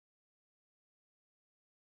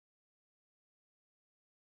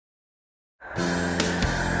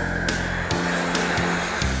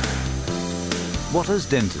What has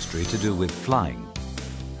dentistry to do with flying?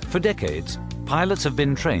 For decades, pilots have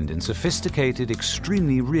been trained in sophisticated,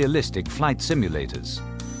 extremely realistic flight simulators.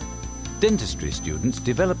 Dentistry students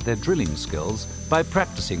develop their drilling skills by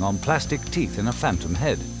practicing on plastic teeth in a phantom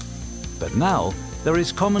head. But now, there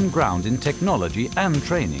is common ground in technology and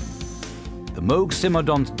training. The Moog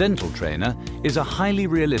Simodont Dental Trainer is a highly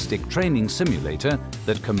realistic training simulator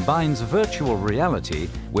that combines virtual reality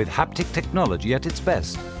with haptic technology at its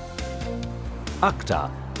best. ACTA,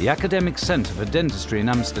 the Academic Centre for Dentistry in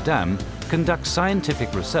Amsterdam, conducts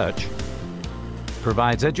scientific research,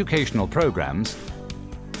 provides educational programs,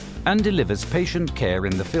 and delivers patient care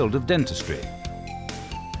in the field of dentistry.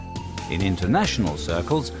 In international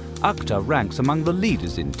circles, ACTA ranks among the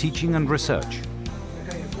leaders in teaching and research.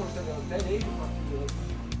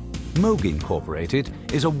 Moog Incorporated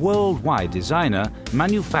is a worldwide designer,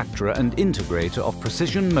 manufacturer and integrator of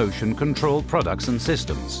precision motion control products and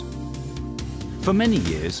systems. For many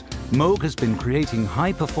years, Moog has been creating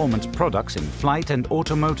high-performance products in flight and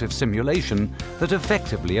automotive simulation that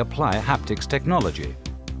effectively apply haptics technology.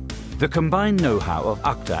 The combined know-how of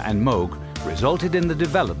ACTA and Moog resulted in the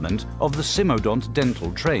development of the Simodont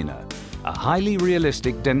Dental Trainer, a highly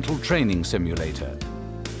realistic dental training simulator.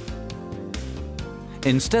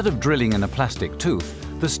 Instead of drilling in a plastic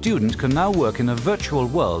tooth, the student can now work in a virtual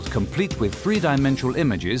world complete with three-dimensional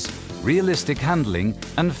images, realistic handling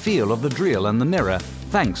and feel of the drill and the mirror,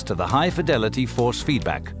 thanks to the high-fidelity force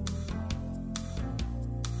feedback.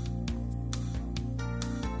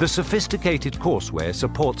 The sophisticated Courseware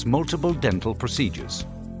supports multiple dental procedures.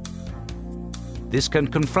 This can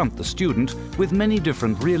confront the student with many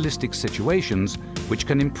different realistic situations which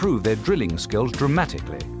can improve their drilling skills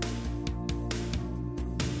dramatically.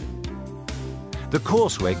 The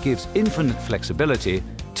Courseware gives infinite flexibility,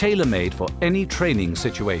 tailor-made for any training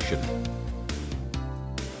situation.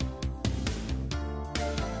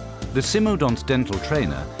 The Simodont Dental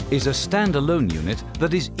Trainer is a standalone unit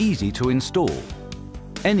that is easy to install,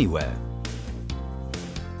 anywhere.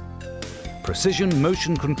 Precision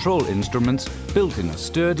motion control instruments built in a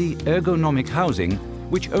sturdy, ergonomic housing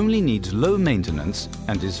which only needs low maintenance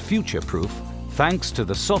and is future-proof thanks to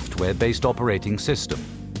the software-based operating system.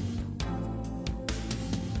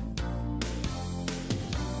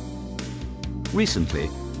 Recently,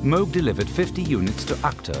 Moog delivered 50 units to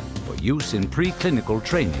ACTA for use in pre-clinical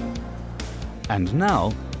training. And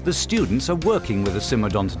now, the students are working with the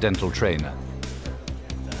Simodont Dental Trainer.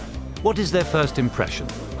 What is their first impression?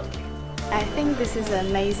 I think this is an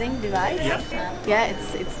amazing device. Yeah,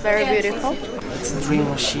 it's very beautiful. It's a dream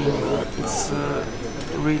machine. It's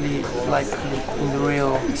really like in the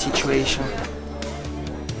real situation.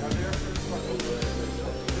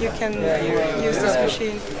 You can use this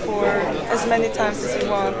machine for as many times as you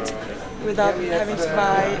want without having to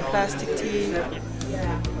buy plastic teeth.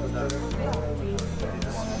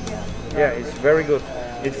 Yeah, it's very good.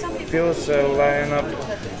 It feels line up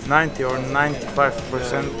 90 or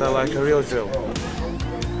 95% like a real drill.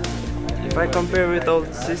 If I compare with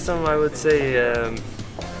old system, I would say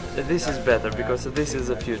this is better because this is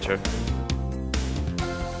the future.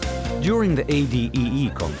 During the ADEE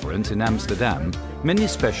conference in Amsterdam, many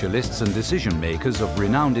specialists and decision makers of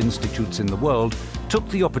renowned institutes in the world took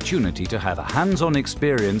the opportunity to have a hands-on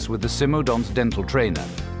experience with the Simodont Dental Trainer.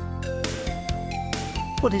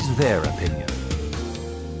 What is their opinion?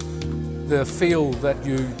 The feel that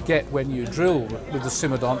you get when you drill with the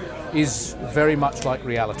Simodont is very much like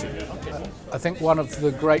reality. I think one of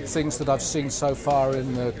the great things that I've seen so far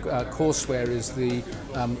in the Courseware is the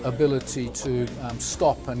ability to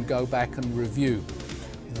stop and go back and review.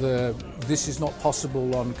 This is not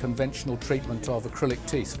possible on conventional treatment of acrylic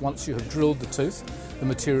teeth. Once you have drilled the tooth, the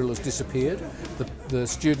material has disappeared. The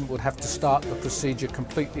student would have to start the procedure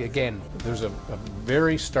completely again. There's a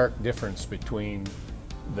very stark difference between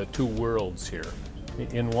the two worlds here.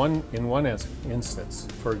 In one instance,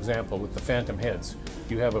 for example, with the phantom heads,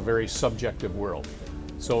 you have a very subjective world.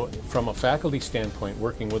 So from a faculty standpoint,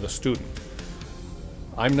 working with a student,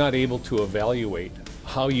 I'm not able to evaluate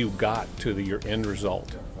how you got to your end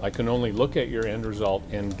result. I can only look at your end result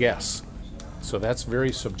and guess. So that's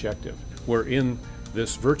very subjective. We're in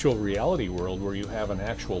this virtual reality world where you have an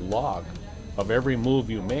actual log of every move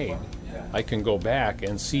you made. I can go back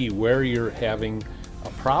and see where you're having a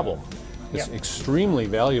problem. It's extremely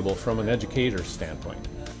valuable from an educator's standpoint.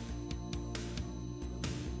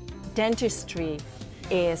 Dentistry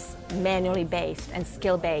is manually based and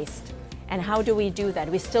skill based, And how do we do that?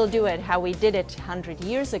 We still do it how we did it 100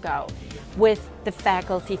 years ago, with the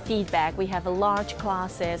faculty feedback. We have large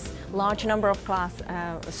classes, large number of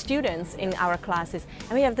students in our classes,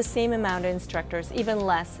 and we have the same amount of instructors, even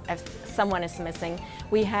less if someone is missing.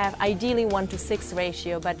 We have ideally 1:6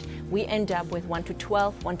 ratio, but we end up with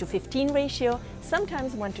 1:12, 1:15 ratio,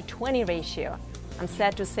 sometimes 1:20 ratio. I'm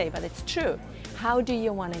sad to say, but it's true. How do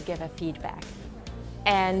you want to give a feedback?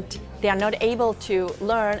 And they are not able to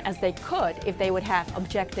learn as they could if they would have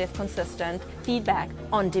objective, consistent feedback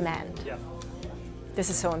on demand. Yeah. This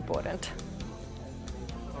is so important.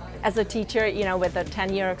 As a teacher, you know, with a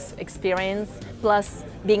 10-year experience, plus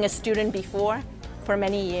being a student before for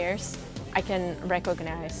many years, I can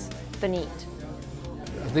recognize the need.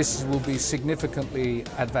 This will be significantly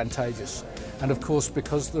advantageous. And of course,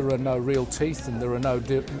 because there are no real teeth and there are no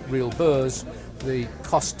real burrs, the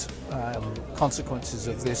cost consequences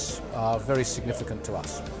of this are very significant to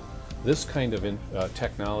us. This kind of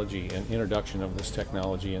technology and introduction of this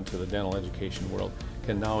technology into the dental education world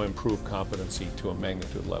can now improve competency to a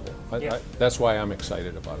magnitude level. That's why I'm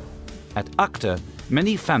excited about it. At ACTA,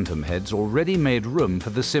 many phantom heads already made room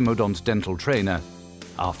for the Simodont Dental Trainer.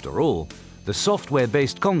 After all, the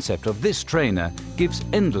software-based concept of this trainer gives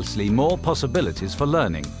endlessly more possibilities for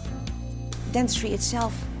learning. Dentistry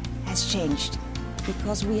itself has changed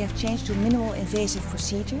because we have changed to minimal invasive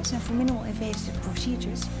procedures, and for minimal invasive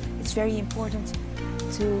procedures it's very important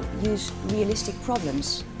to use realistic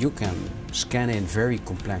problems. You can scan in very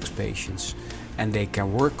complex patients and they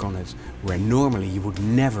can work on it where normally you would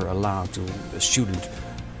never allow a student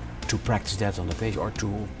to practice that on a patient or to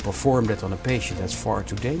perform that on a patient. That's far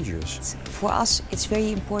too dangerous. For us, it's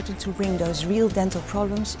very important to bring those real dental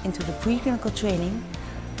problems into the preclinical training,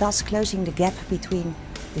 thus closing the gap between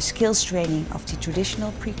the skills training of the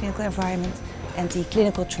traditional preclinical environment and the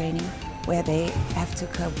clinical training, where they have to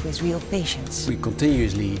cope with real patients. We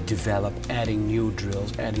continuously develop, adding new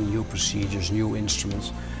drills, adding new procedures, new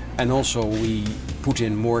instruments, and also we put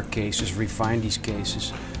in more cases, refine these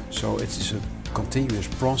cases, so it is a continuous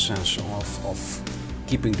process of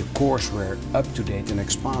keeping the courseware up to date and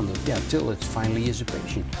expanded, till it finally is a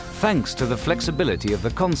patient. Thanks to the flexibility of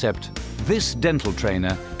the concept, this dental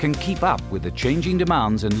trainer can keep up with the changing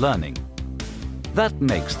demands in learning. That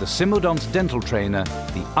makes the Simodont Dental Trainer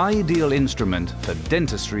the ideal instrument for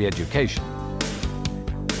dentistry education.